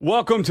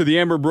Welcome to the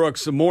Amber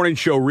Brooks Morning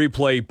Show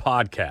Replay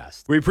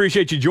Podcast. We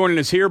appreciate you joining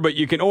us here, but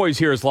you can always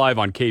hear us live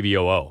on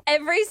KVOO.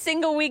 Every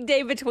single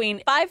weekday between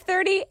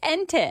 5:30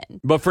 and 10.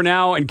 But for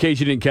now, in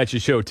case you didn't catch the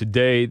show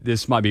today,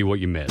 this might be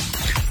what you missed.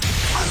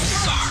 I'm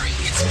sorry,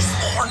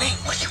 it's morning.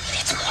 What do you mean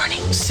it's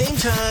morning? Same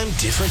time,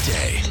 different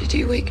day. Did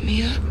you wake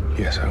me up?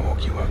 Yes, I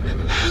woke you up.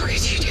 How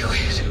could you do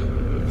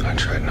it? I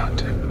tried not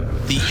to.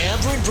 The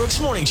Amber and Brooks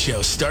Morning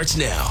Show starts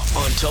now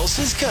on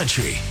Tulsa's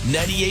Country,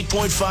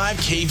 98.5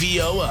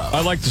 KVOO.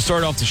 I'd like to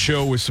start off the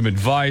show with some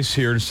advice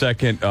here in a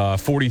second.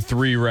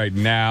 43 right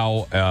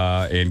now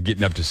and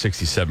getting up to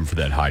 67 for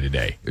that high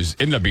today. It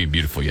ended up being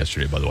beautiful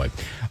yesterday, by the way.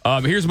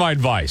 Here's my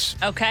advice.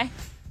 Okay.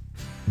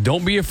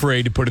 Don't be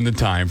afraid to put in the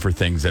time for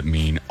things that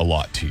mean a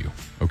lot to you,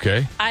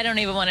 okay? I don't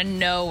even want to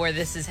know where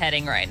this is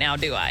heading right now,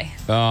 do I?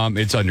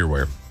 It's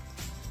underwear.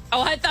 Oh,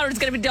 I thought it was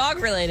going to be dog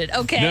related.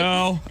 Okay.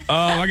 No,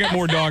 I got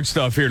more dog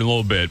stuff here in a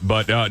little bit,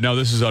 but no,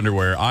 this is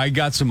underwear. I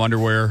got some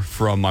underwear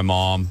from my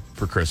mom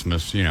for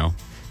Christmas,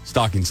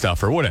 stocking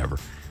stuff or whatever,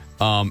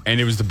 and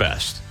it was the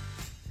best.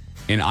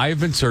 And I've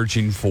been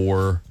searching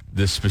for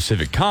this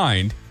specific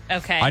kind.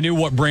 Okay. I knew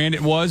what brand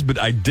it was, but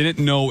I didn't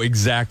know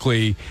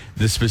exactly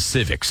the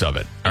specifics of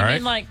it. All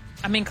right.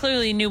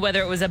 Clearly you knew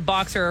whether it was a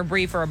boxer or a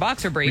brief or a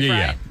boxer brief,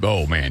 Yeah. right?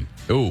 Oh, man.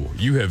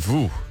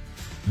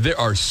 There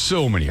are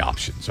so many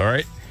options, all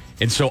right?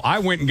 And so I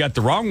went and got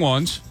the wrong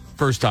ones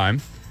first time,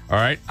 all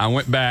right? I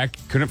went back,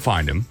 couldn't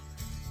find them.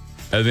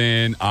 And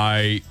then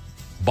I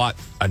bought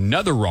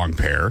another wrong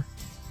pair.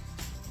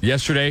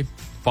 Yesterday,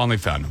 finally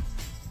found them.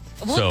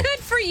 Well, good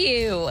for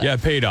you. Yeah,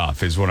 it paid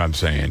off is what I'm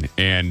saying.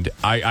 And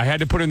I had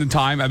to put in the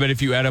time. I bet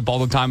if you add up all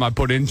the time I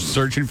put in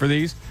searching for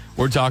these,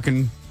 we're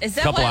talking Is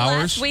that couple why hours.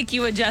 last week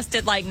you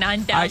adjusted like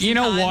 9,000 You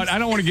know times? what? I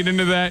don't want to get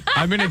into that.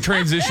 I'm in a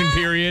transition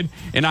period,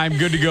 and I'm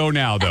good to go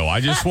now, though.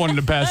 I just wanted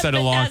to pass that But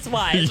along. that's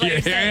why, is what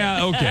you're saying.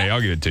 Yeah, okay.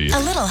 I'll give it to you. A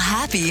little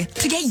happy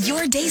to get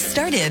your day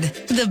started.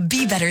 The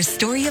Be Better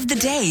story of the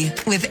day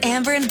with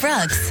Amber and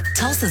Brooks.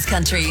 Tulsa's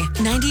Country,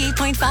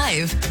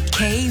 98.5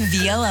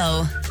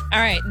 KVOO. All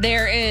right,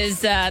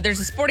 there's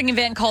a sporting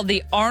event called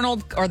the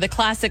Arnold or the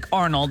Classic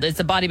Arnold. It's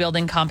a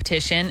bodybuilding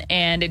competition,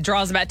 and it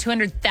draws about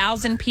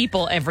 200,000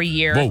 people every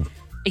year. Whoa.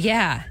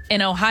 Yeah,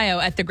 in Ohio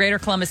at the Greater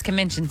Columbus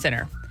Convention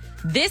Center.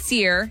 This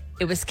year,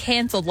 it was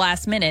canceled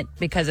last minute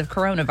because of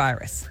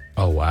coronavirus.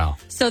 Oh, wow.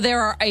 So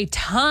there are a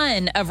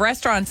ton of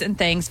restaurants and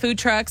things, food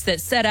trucks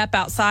that set up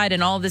outside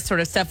and all this sort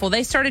of stuff. Well,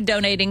 they started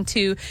donating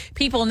to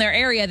people in their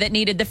area that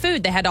needed the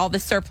food. They had all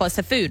this surplus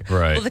of food.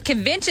 Right. Well, the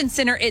convention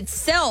center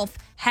itself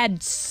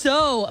had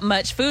so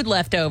much food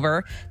left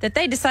over that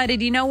they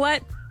decided, you know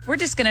what? We're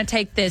just going to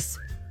take this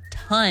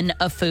ton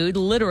of food,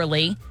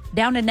 literally,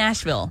 down to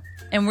Nashville.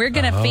 And we're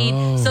going to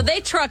feed. So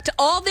they trucked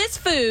all this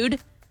food,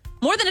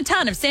 more than a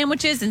ton of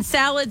sandwiches and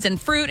salads and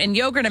fruit and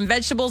yogurt and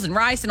vegetables and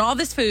rice and all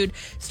this food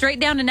straight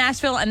down to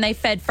Nashville. And they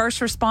fed first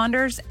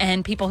responders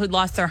and people who'd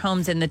lost their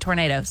homes in the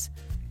tornadoes.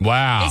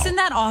 Wow. Isn't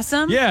that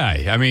awesome?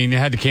 Yeah. I mean, they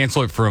had to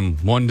cancel it from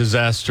one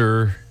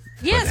disaster.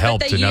 Yes, but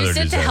helped they another used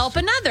it disaster. to help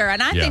another.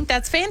 And I think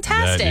that's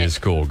fantastic. That is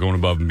cool. Going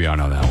above and beyond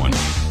on that one.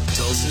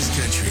 Tulsa's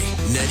Country,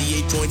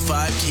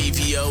 98.5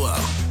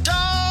 KVOO.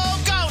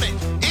 Doggone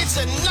it! It's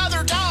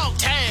another dog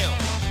town.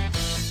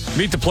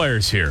 Meet the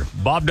players here.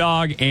 Bob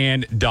Dog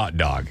and Dot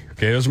Dog.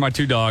 Okay, those are my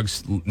two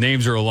dogs.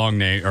 Names are a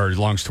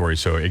long story,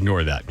 so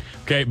ignore that.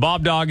 Okay,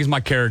 Bob Dog is my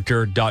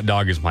character. Dot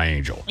Dog is my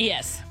angel.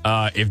 Yes.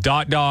 If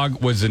Dot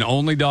Dog was an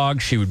only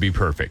dog, she would be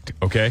perfect.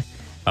 Okay.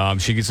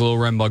 She gets a little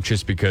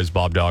rambunctious because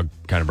Bob Dog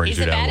kind of brings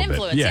He's her a down bad a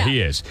little influence, bit. yeah.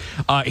 He is.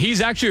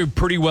 He's actually a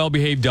pretty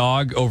well-behaved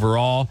dog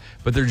overall,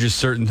 but there's just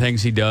certain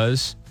things he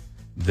does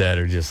that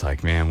are just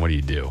like, man, what do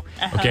you do?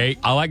 Okay,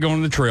 I like going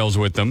on the trails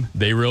with them.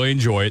 They really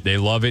enjoy it. They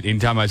love it.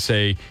 Anytime I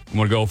say, you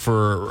want to go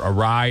for a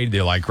ride,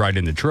 they like riding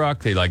in the truck.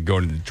 They like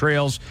going to the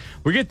trails.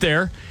 We get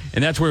there,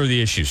 and that's where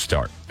the issues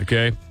start,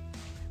 okay?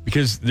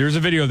 Because there's a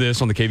video of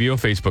this on the KVO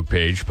Facebook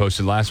page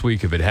posted last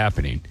week of it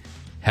happening.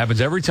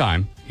 Happens every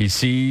time. He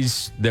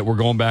sees that we're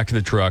going back to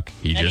the truck.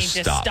 He And just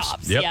he just stops.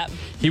 stops, Yep. yep.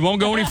 He won't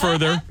go any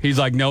further. He's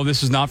like, no,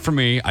 this is not for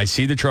me. I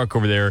see the truck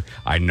over there.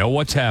 I know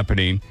what's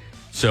happening.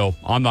 So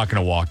I'm not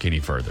going to walk any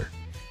further.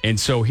 And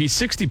so he's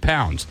 60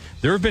 pounds.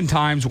 There have been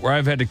times where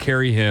I've had to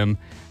carry him,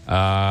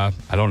 a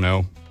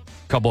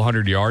couple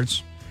hundred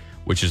yards,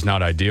 which is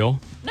not ideal.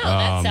 No,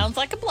 that sounds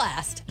like a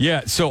blast.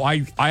 Yeah, so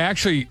I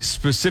actually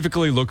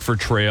specifically look for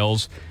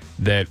trails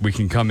that we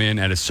can come in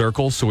at a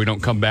circle so we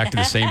don't come back to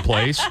the same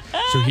place.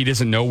 So he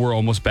doesn't know we're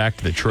almost back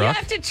to the You truck.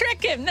 have to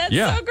trick him. That's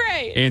Yeah. so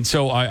great. And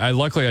so I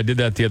luckily I did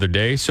that the other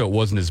day, so it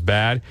wasn't as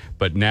bad.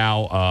 But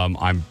now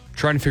I'm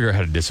trying to figure out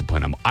how to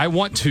discipline him. I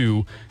want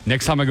to,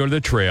 next time I go to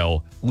the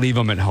trail, leave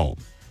him at home.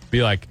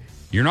 Be like,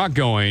 you're not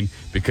going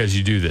because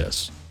you do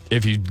this.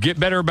 If you get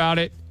better about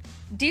it,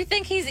 Do you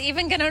think he's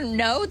even going to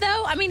know,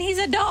 though? I mean, he's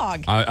a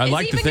dog. I'd Is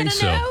like he to even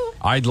think gonna so. know?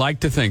 I'd like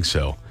to think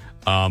so.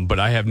 But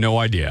I have no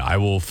idea. I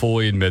will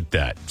fully admit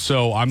that.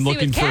 So I'm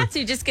looking with for cats,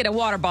 you just get a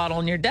water bottle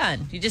and you're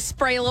done. You just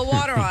spray a little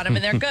water on them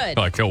and they're good.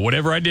 like, oh,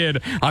 whatever I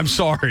did, I'm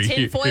sorry.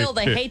 Tin foil,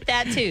 they hate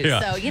that too.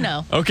 Yeah. So, you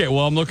know. Okay,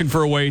 well, I'm looking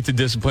for a way to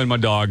discipline my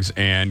dogs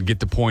and get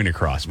the point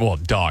across. Well,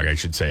 dog, I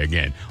should say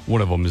again.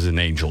 One of them is an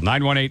angel.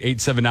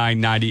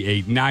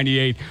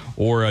 918-879-9898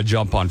 or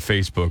jump on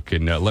Facebook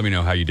and let me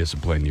know how you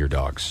discipline your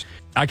dogs.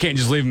 I can't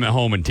just leave them at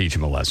home and teach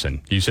them a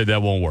lesson. You said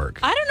that won't work.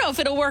 I don't know if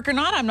it'll work or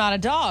not. I'm not a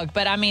dog,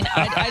 but I mean,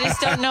 I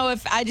just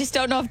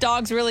don't know if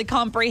dogs really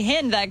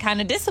comprehend that kind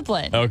of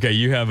discipline. Okay,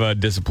 you have a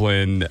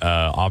discipline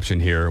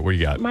option here. What do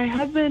you got? My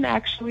husband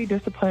actually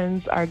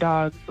disciplines our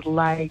dogs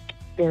like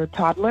they're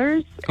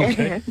toddlers,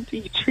 Okay. and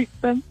he treats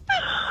them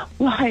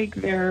like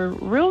they're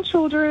real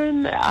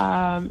children,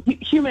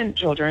 human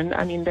children.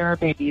 I mean, they're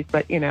babies,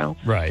 but,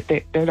 Right.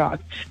 they're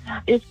dogs.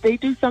 If they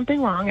do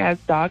something wrong, as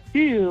dogs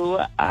do,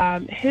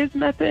 his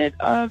method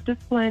of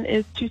discipline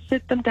is to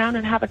sit them down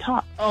and have a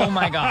talk. Oh,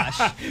 my gosh.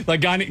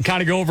 Like, kind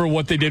of go over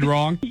what they did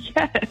wrong?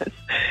 Yes.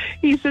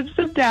 He sits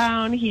them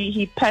down,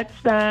 he pets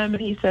them,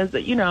 and he says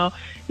that,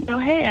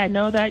 hey, I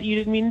know that you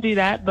didn't mean to do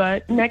that,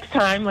 but next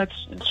time let's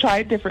try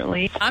it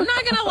differently. I'm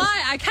not going to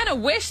lie. I kind of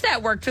wish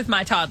that worked with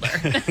my toddler.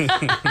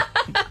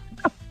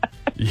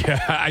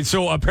 Yeah,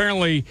 so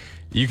apparently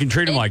you can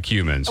treat them like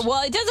humans.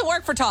 Well, it doesn't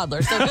work for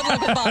toddlers, so good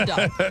luck with Bob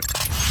Dog.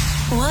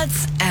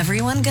 What's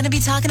everyone going to be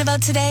talking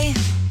about today?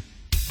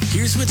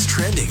 Here's what's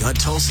trending on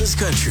Tulsa's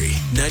Country,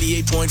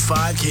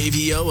 98.5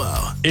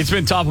 KVOO. It's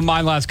been top of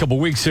mind last couple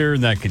of weeks here,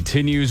 and that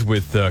continues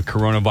with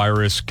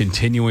coronavirus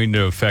continuing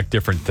to affect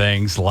different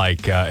things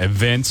like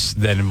events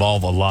that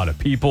involve a lot of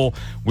people.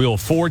 Wheel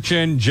of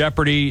Fortune,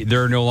 Jeopardy,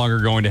 they're no longer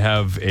going to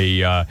have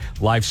a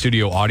live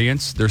studio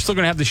audience. They're still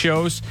going to have the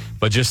shows,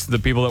 but just the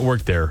people that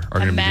work there are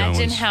going to be doing Imagine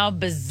ones. how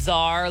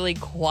bizarrely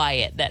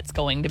quiet that's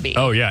going to be.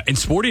 Oh, yeah. In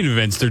sporting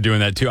events, they're doing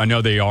that too. I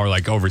know they are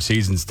like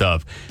overseas and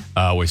stuff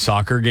with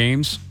soccer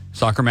games,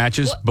 soccer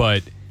matches,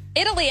 but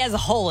Italy as a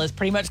whole is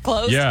pretty much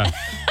closed. yeah.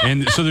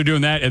 And so they're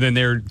doing that. And then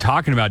they're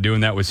talking about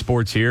doing that with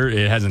sports here.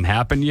 It hasn't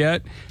happened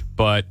yet,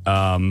 but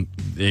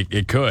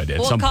it could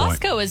at some point.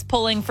 Costco is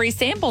pulling free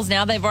samples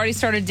now. They've already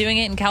started doing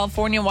it in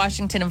California,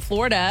 Washington, and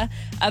Florida.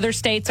 Other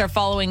states are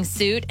following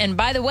suit. And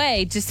by the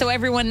way, just so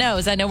everyone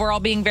knows, I know we're all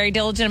being very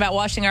diligent about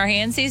washing our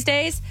hands these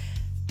days,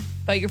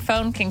 but your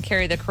phone can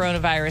carry the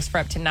coronavirus for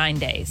up to 9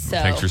 days. So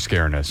Thanks for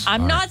scaring us.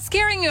 I'm All not right.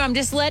 scaring you. I'm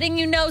just letting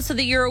you know so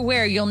that you're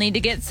aware. You'll need to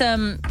get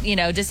some,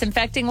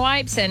 disinfecting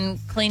wipes and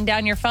clean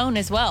down your phone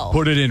as well.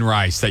 Put it in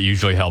rice. That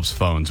usually helps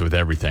phones with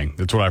everything.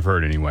 That's what I've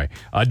heard anyway.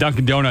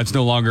 Dunkin' Donuts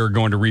no longer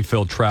going to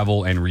refill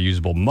travel and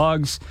reusable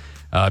mugs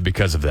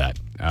because of that.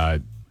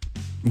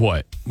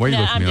 What? Why are you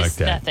No, looking at me I'm like just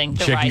that? nothing. The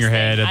Shaking rice your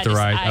head thing. at the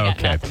right. I got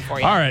Okay. nothing for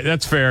you. All right,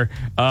 that's fair.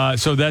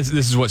 So this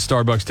is what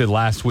Starbucks did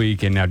last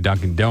week, and now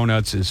Dunkin'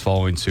 Donuts is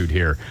following suit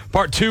here.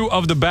 Part 2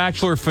 of the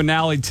Bachelor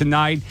finale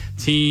tonight.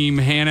 Team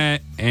Hannah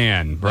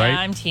Ann, right? Yeah,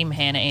 I'm Team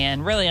Hannah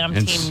Ann. Really, I'm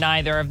And Team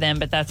neither of them,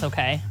 but that's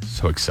okay.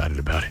 So excited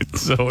about it.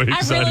 So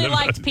excited. I really about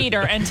liked it.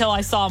 Peter until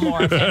I saw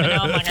more of him, and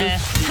now I'm like, eh.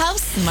 How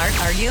smart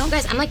are you?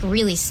 Guys, I'm like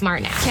really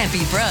smart now. Can't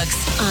beat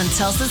Brooks on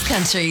Tulsa's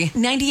Country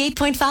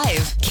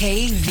 98.5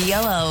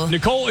 KVOO.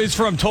 Nicole is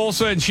from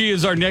Tulsa, and she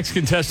is our next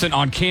contestant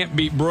on Can't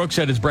Beat Brooks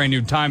at his brand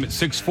new time at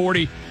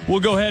 6:40. We'll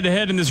go head to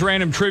head in this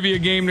random trivia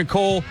game,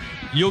 Nicole.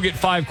 You'll get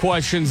 5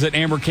 questions that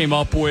Amber came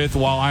up with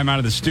while I'm out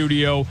of the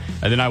studio,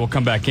 and then I will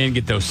come back in,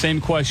 get those same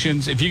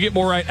questions. If you get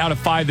more right out of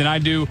 5 than I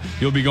do,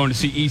 you'll be going to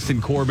see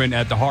Easton Corbin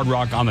at the Hard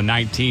Rock on the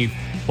 19th.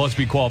 Plus,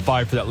 be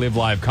qualified for that Live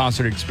Live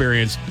concert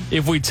experience.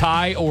 If we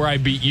tie or I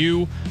beat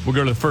you, we'll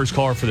go to the first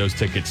caller for those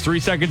tickets. 3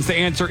 seconds to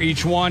answer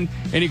each one.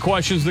 Any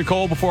questions,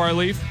 Nicole, before I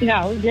leave?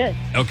 Yeah, we're good.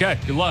 Okay,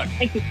 good luck.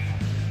 Thank you.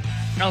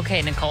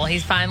 Okay, Nicole,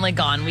 he's finally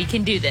gone. We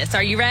can do this.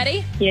 Are you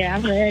ready? Yeah,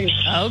 I'm ready.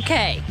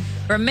 Okay.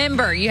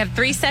 Remember, you have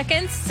 3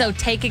 seconds, so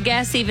take a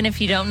guess even if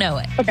you don't know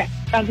it. Okay,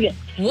 sounds good.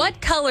 What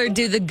color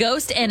do the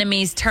ghost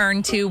enemies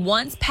turn to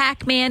once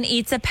Pac-Man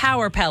eats a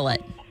power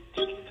pellet?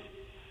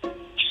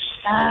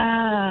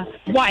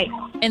 White.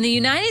 In the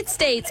United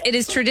States, it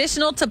is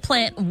traditional to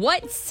plant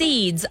what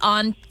seeds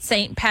on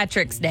St.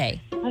 Patrick's Day?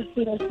 Let's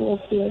see.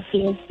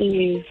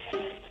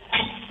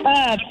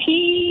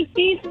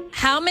 Pea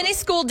How many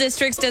school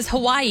districts does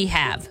Hawaii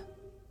have?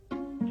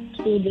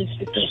 school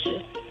district.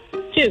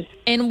 2.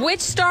 In which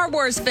Star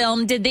Wars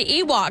film did the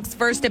Ewoks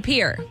first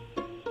appear?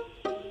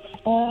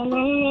 I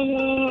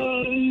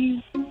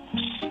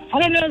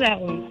don't know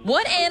that one.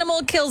 What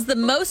animal kills the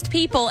most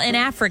people in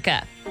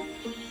Africa?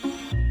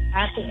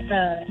 I think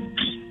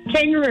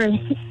kangaroo.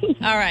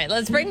 All right,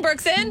 let's bring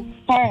Brooks in.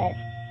 All right.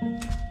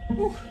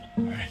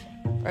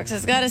 Brooks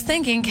has got his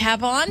thinking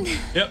cap on.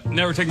 Yep,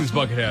 never taking this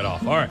bucket hat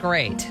off. All right.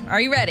 Great.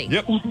 Are you ready?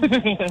 Yep.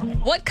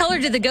 What color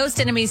do the ghost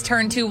enemies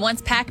turn to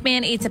once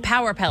Pac-Man eats a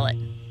power pellet?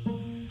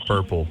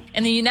 Purple.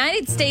 In the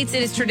United States,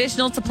 it is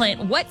traditional to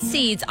plant what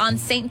seeds on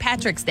St.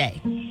 Patrick's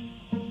Day?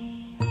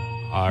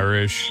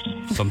 Irish.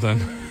 Something.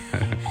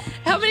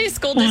 How many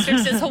school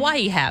districts does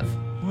Hawaii have?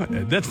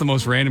 What? That's the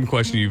most random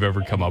question you've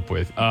ever come up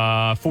with.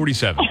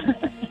 47.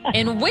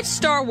 In which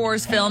Star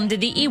Wars film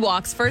did the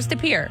Ewoks first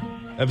appear?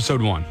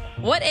 Episode 1.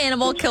 What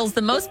animal kills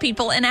the most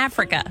people in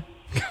Africa?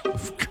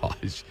 Oh,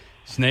 gosh.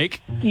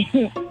 Snake?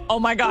 Oh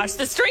my gosh,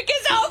 the streak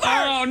is over!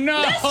 Oh,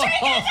 no. The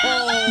streak is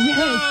over!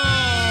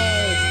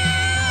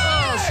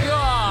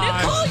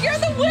 Nicole, you're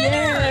the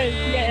winner!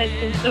 Yes,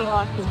 it's so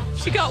awesome.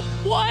 She got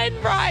one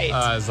right.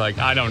 I was like,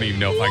 I don't even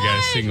know if I got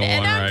a single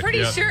and one right. I'm pretty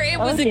Yep. sure it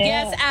was a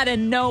guess out of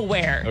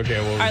nowhere. Okay,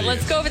 what were all right, the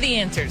let's answers? go over the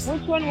answers.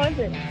 Which one was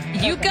it?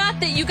 You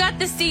got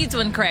the seeds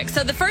one correct.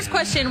 So the first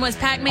question was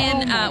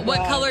Pac-Man.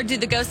 What color do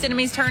the ghost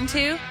enemies turn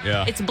to?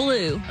 Yeah. It's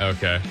blue.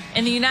 Okay.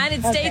 In the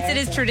United States, it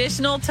is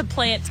traditional to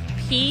plant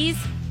peas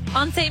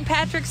on St.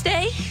 Patrick's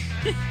Day.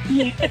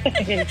 She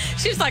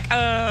was like, peas?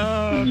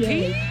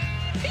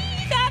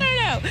 I don't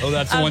know. Oh,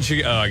 that's the one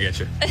she... Oh, I get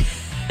you.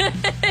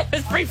 It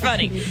was pretty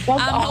funny.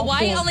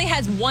 Hawaii only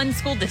has one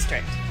school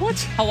district. What?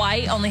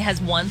 Hawaii only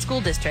has one school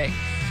district.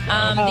 The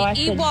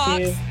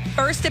Ewoks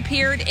first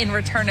appeared in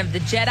Return of the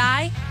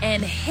Jedi,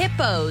 and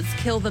hippos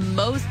kill the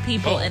most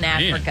people in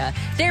Africa.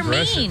 They're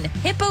Aggressive. mean.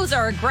 Hippos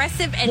are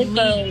aggressive and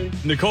mean.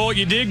 Nicole,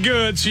 you did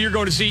good. So you're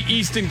going to see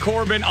Easton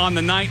Corbin on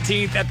the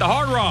 19th at the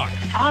Hard Rock.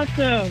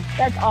 Awesome.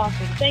 That's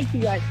awesome. Thank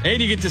you, guys.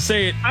 And you get to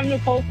say it. I'm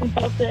Nicole from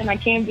Tulsa, and I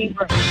can't be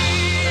Brooke.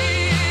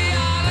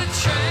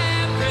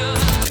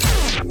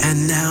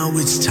 And now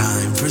it's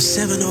time for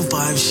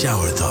 705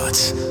 Shower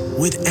Thoughts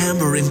with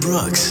Amber and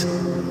Brooks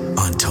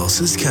on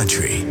Tulsa's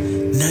Country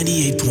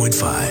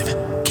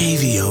 98.5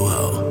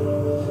 KVOO.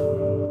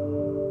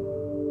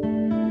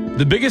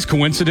 The biggest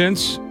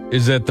coincidence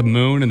is that the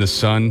moon and the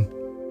sun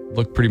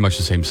look pretty much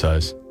the same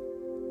size.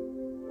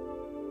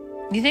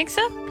 You think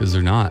so? Because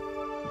they're not.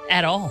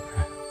 At all.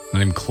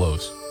 Not even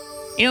close.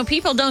 You know,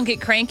 people don't get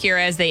crankier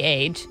as they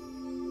age.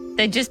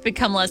 They just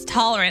become less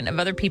tolerant of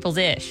other people's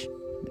ish.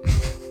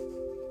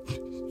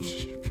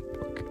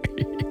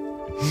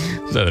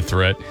 Is that a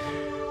threat?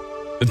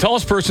 The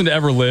tallest person to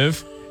ever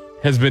live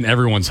has been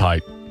everyone's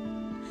height.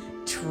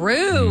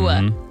 True.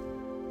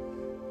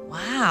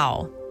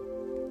 Wow.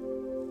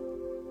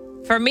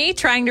 For me,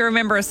 trying to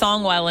remember a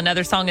song while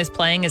another song is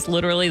playing is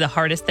literally the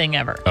hardest thing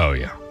ever. Oh,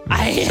 yeah.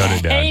 I Shut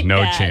it down. hate No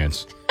that.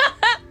 chance.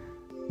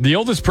 The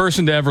oldest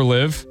person to ever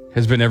live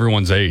has been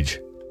everyone's age.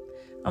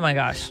 Oh my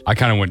gosh. I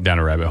kind of went down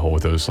a rabbit hole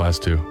with those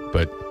last two,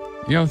 but,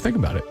 you know, think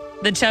about it.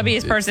 The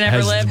chubbiest person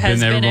ever lived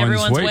has been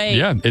everyone's weight.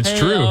 Yeah, it's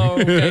true. Oh,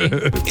 okay.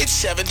 It's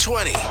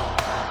 720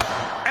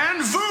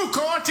 And VU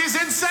Court is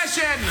in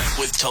session.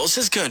 with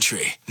Tulsa's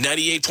Country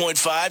 98.5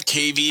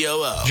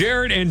 KVOO.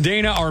 Jared and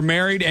Dana are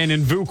married and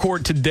in VU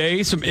court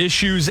today. Some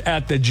issues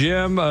at the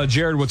gym.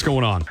 Jared, what's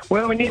going on?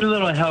 Well, we need a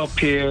little help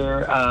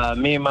here.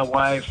 Me and my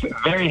wife,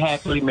 very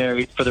happily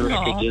married, for the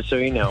record, just so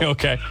you know.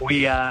 Okay.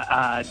 We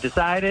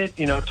decided,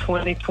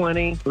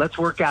 2020, let's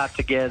work out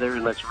together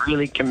and let's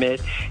really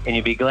commit. And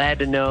you'll be glad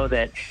to know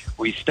that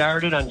we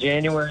started on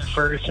January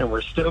 1st and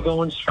we're still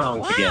going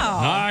strong together.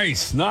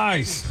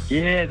 Nice.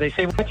 Yeah, they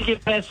say once you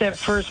get past that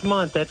first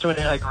month, that's when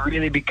it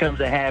really becomes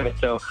a habit.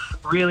 So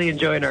really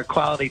enjoying our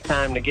quality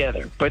time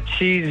together. But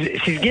she's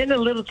getting a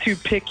little too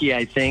picky,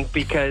 I think,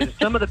 because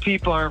some of the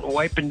people aren't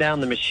wiping down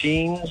the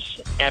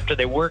machines after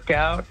they work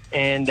out.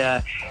 And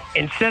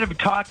instead of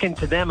talking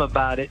to them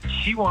about it,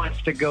 she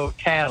wants to go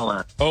tattle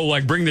on. Oh,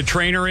 like bring the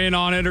trainer in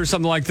on it or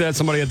something like that?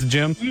 Somebody at the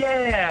gym?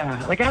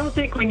 Yeah, I don't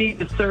think we need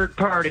the third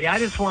party. I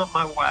just want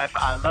my wife.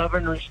 I love her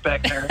and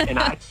respect her, and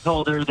I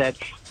told her that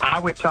I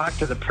would talk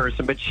to the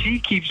person, but she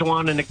keeps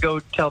wanting to go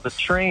tell the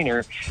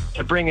trainer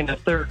to bring in a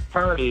third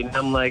party, and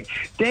I'm like,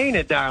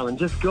 Dana, darling,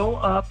 just go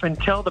up and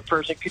tell the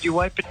person, could you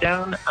wipe it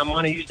down? I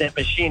want to use that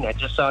machine. I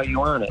just saw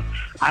you on it.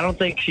 I don't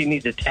think she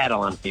needs to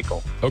tattle on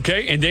people.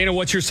 Okay, and Dana,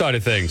 what's your side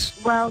of things?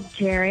 Well,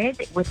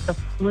 Jared, with the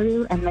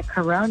flu and the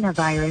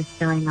coronavirus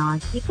going on,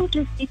 people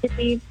just need to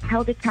be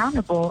held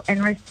accountable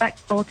and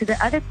respectful to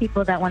the other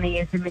people that want to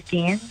use the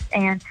machines.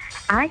 And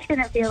I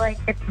shouldn't feel like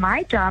it's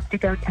my job to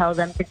go tell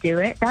them to do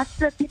it. That's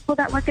the people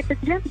that work at the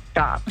gym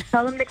stop.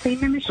 Tell them to clean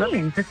the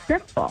machines. It's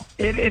simple.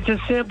 It's a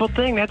simple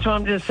thing. That's what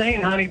I'm just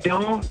saying, honey.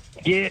 Don't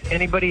get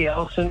anybody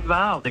else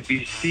involved. If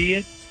you see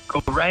it,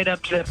 go right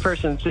up to that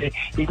person and say,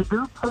 you can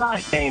do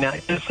polite, Dana.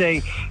 Just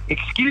say,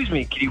 excuse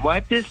me, can you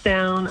wipe this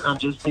down? I'm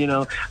just,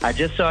 I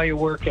just saw you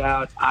work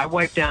out. I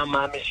wipe down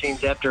my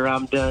machines after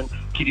I'm done.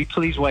 Could you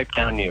please wipe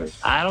down yours?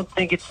 I don't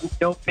think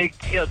it's no big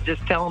deal.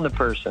 Just telling the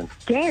person.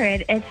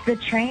 Jared, it's the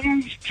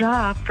trainer's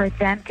job for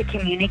them to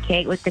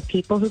communicate with the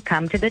people who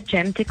come to the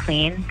gym to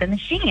clean the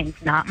machines.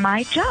 Not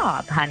my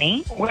job,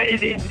 honey. Well,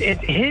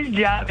 his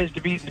job is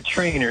to be the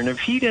trainer, and if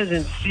he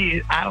doesn't see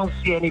it, I don't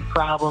see any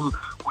problem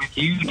with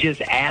you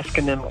just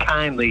asking them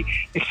kindly,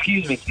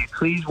 excuse me, can you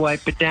please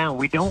wipe it down?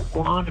 We don't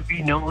want to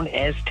be known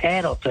as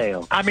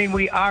tattletale. I mean,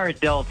 we are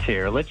adults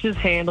here. Let's just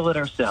handle it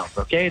ourselves,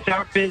 okay? It's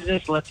our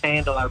business. Let's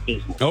handle our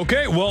business.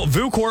 Okay, well,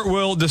 VU Court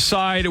will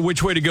decide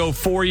which way to go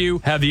for you,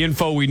 have the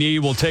info we need.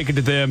 We'll take it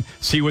to them,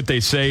 see what they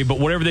say. But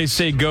whatever they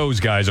say goes,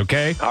 guys,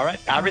 okay? All right.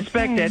 I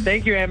respect that.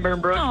 Thank you, Amber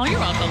and Brooke. Oh, you're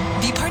welcome.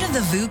 Be part of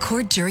the VU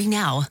Court jury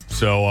now.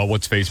 So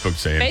what's Facebook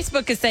saying?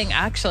 Facebook is saying,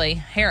 actually,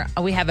 here,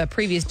 we have a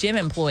previous gym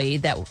employee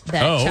that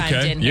chimed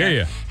okay. in here.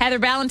 Yeah. Heather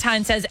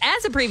Valentine says,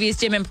 as a previous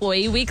gym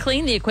employee, we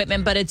clean the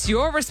equipment, but it's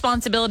your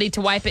responsibility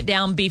to wipe it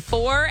down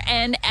before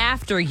and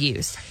after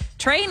use.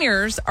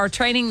 Trainers are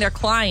training their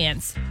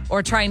clients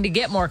or trying to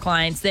get more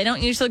clients. They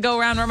don't usually go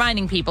around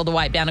reminding people to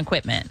wipe down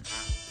equipment.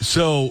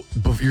 So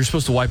you're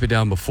supposed to wipe it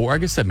down before? I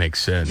guess that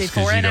makes sense.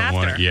 Before you and don't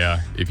want after. it,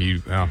 yeah. If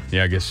you, I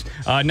guess.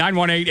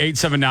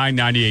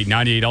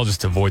 918-879-9898. I'll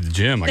just avoid the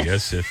gym, I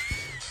guess, to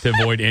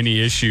avoid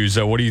any issues.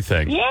 What do you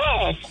think?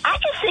 Yes, I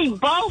can see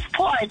both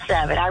parts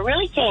of it. I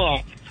really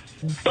can.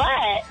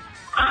 But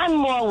I'm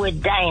more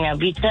with Dana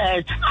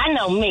because I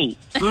know me.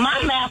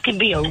 My mouth can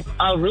be a little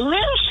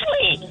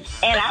slick,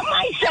 and I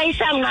might say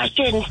something I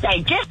shouldn't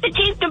say just to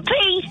keep the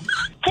peace.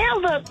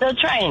 Tell the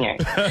trainer.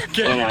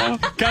 Okay. You know?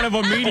 Kind of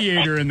a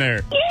mediator in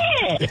there.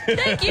 Yeah.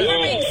 Thank you for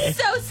being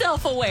so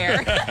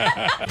self-aware.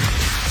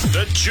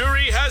 The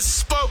jury has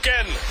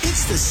spoken.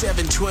 It's the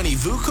 720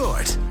 VU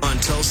Court on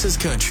Tulsa's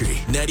Country,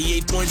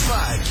 98.5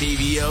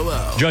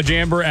 KVOO. Judge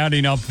Amber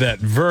adding up that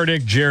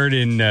verdict. Jared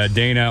and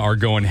Dana are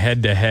going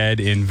head-to-head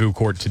in VU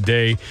Court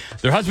today.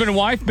 Their husband and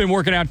wife have been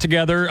working out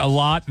together a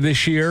lot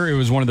this year. It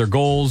was one of their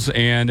goals,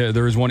 and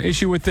there was one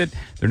issue with it.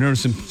 They're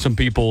noticing some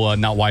people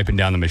not wiping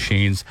down the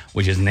machines,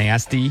 which is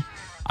nasty.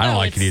 I don't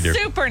like it either.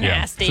 Super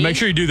nasty. So make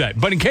sure you do that.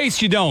 But in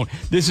case you don't,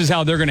 this is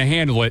how they're going to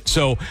handle it.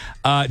 So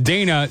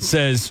Dana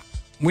says,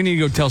 we need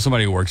to go tell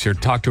somebody who works here,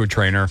 talk to a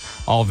trainer,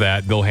 all of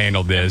that. They'll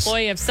handle this.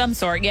 Employee of some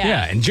sort, yeah.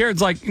 Yeah, and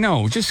Jared's like,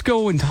 no, just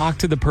go and talk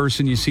to the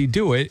person you see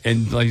do it.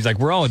 And he's like,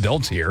 we're all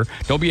adults here.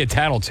 Don't be a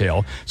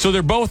tattletale. So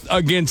they're both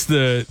against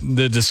the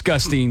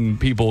disgusting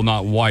people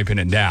not wiping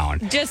it down.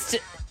 Just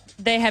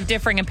they have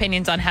differing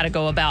opinions on how to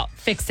go about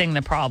fixing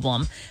the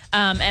problem.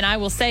 And I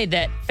will say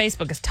that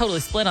Facebook is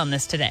totally split on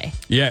this today.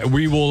 Yeah,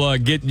 we will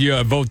get you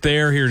a vote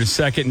there here in a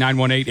second.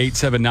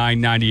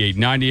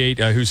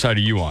 918-879-9898. Whose side are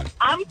you on?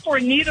 I'm for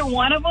neither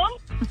one of them.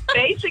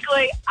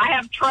 Basically, I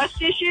have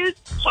trust issues,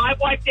 so I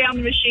wipe down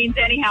the machines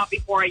anyhow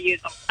before I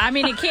use them. I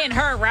mean, it can't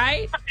hurt,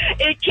 right?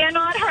 It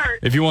cannot hurt.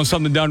 If you want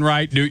something done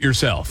right, do it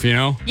yourself, you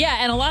know? Yeah,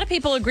 and a lot of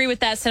people agree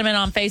with that sentiment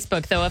on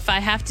Facebook, though. If I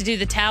have to do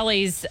the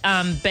tallies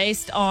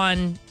based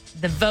on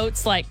the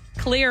votes, like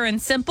clear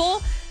and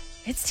simple,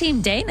 it's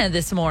Team Dana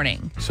this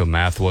morning. So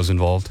math was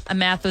involved?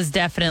 Math was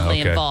definitely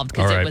involved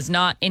because it was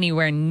not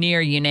anywhere near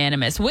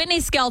unanimous.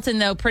 Whitney Skelton,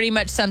 though, pretty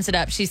much sums it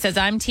up. She says,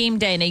 I'm Team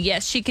Dana.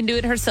 Yes, she can do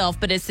it herself,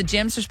 but it's the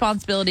gym's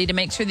responsibility to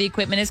make sure the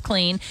equipment is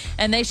clean,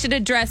 and they should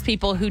address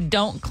people who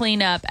don't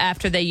clean up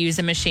after they use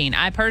a machine.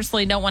 I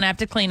personally don't want to have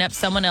to clean up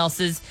someone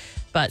else's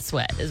butt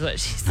sweat, is what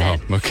she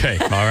said. Oh, okay.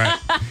 All right.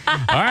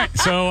 All right.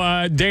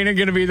 So Dana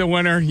going to be the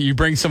winner. You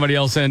bring somebody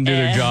else in, do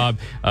their job.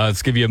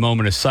 Let's give you a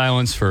moment of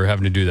silence for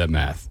having to do that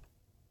math.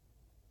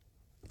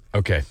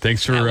 Okay,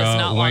 thanks for that was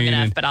not long weighing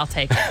enough, in. but I'll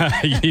take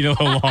it. You need a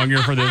little longer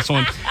for this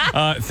one.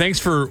 Thanks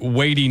for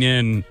wading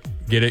in.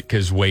 Get it?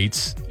 Because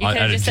weights You could at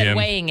have a just gym. said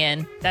weighing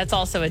in. That's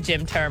also a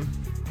gym term.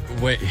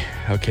 Wait,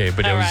 okay,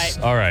 but All it was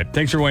right. all right.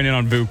 Thanks for weighing in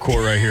on VU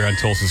Court right here on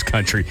Tulsa's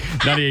Country,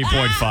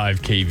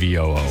 98.5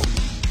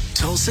 KVOO.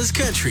 Tulsa's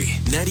Country,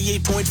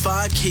 98.5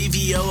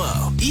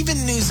 KVOO. Even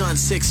News on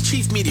 6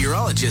 Chief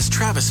Meteorologist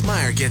Travis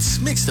Meyer gets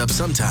mixed up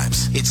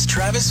sometimes. It's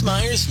Travis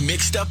Meyer's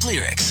Mixed Up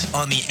Lyrics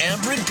on the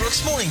Amber and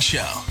Brooks Morning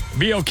Show.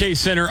 BOK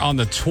Center on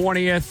the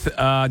 20th.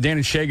 Dan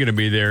and Shay going to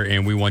be there,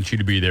 and we want you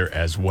to be there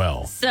as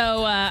well.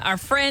 So our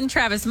friend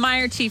Travis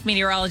Meyer, Chief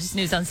Meteorologist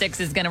News on 6,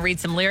 is going to read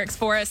some lyrics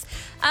for us.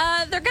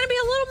 They're going to be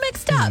a little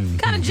mixed up,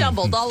 kind of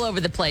jumbled all over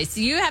the place.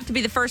 You have to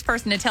be the first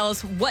person to tell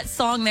us what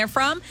song they're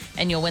from,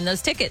 and you'll win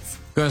those tickets.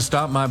 Gonna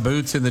stop my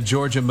boots in the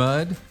Georgia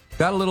mud.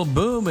 Got a little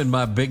boom in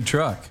my big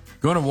truck.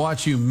 Gonna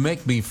watch you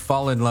make me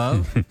fall in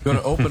love.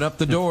 Gonna open up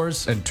the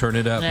doors and turn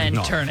it up.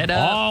 And turn it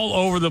up. All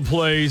over the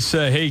place.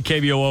 Hey,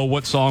 KVOO,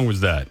 what song was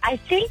that? I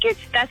think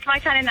it's That's My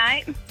Kind of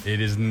Night. It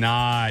is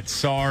not.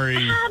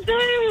 Sorry. Ah,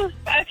 boo.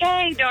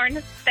 Okay,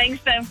 darn.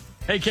 Thanks, though.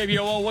 Hey,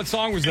 KVOO, what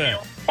song was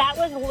that? That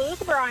was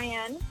Luke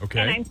Bryan. Okay.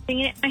 And I'm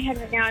singing it in my head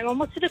right now. I'm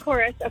almost to the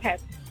chorus. Okay.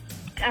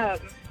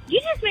 You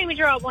just made me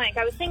draw a blank.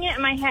 I was singing it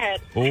in my head.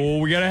 Oh,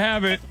 we got to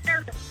have it.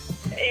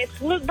 It's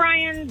Luke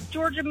Bryan,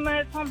 Georgia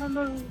Mud. I don't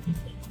know.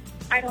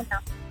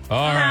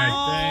 All right.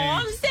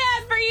 Oh, I'm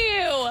sad for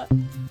you.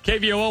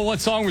 KVOO, what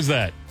song was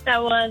that?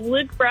 That was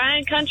Luke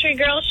Bryan, Country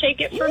Girl,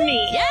 Shake It For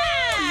Me.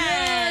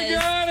 Yes! Yeah,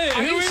 got it.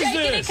 Are Who you is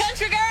shaking this? it,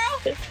 country girl?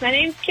 My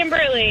name's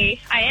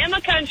Kimberly. I am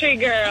a country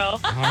girl.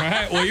 All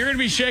right. Well, you're going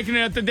to be shaking it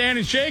at the Dan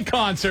and Shay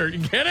concert. You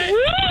get it?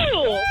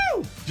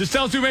 Woo! Just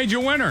tell us who made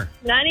you winner.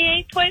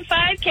 98.5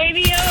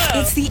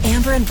 KVOO. It's the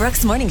Amber and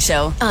Brooks Morning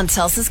Show on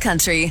Tulsa's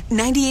Country,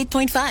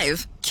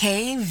 98.5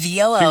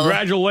 KVOO.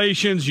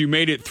 Congratulations. You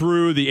made it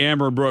through the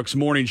Amber and Brooks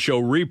Morning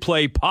Show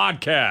replay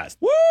podcast.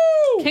 Woo!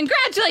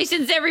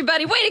 Congratulations,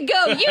 everybody. Way to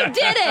go. You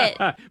did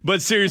it.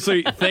 But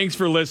seriously, thanks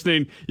for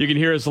listening. You can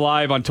hear us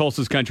live on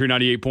Tulsa's Country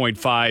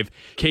 98.5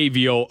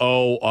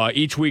 KVOO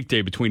each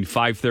weekday between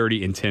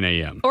 5:30 and 10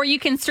 a.m. Or you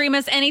can stream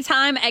us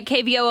anytime at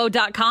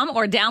kvoo.com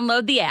or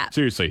download the app.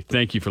 Seriously,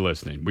 thank you for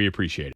listening. We appreciate it.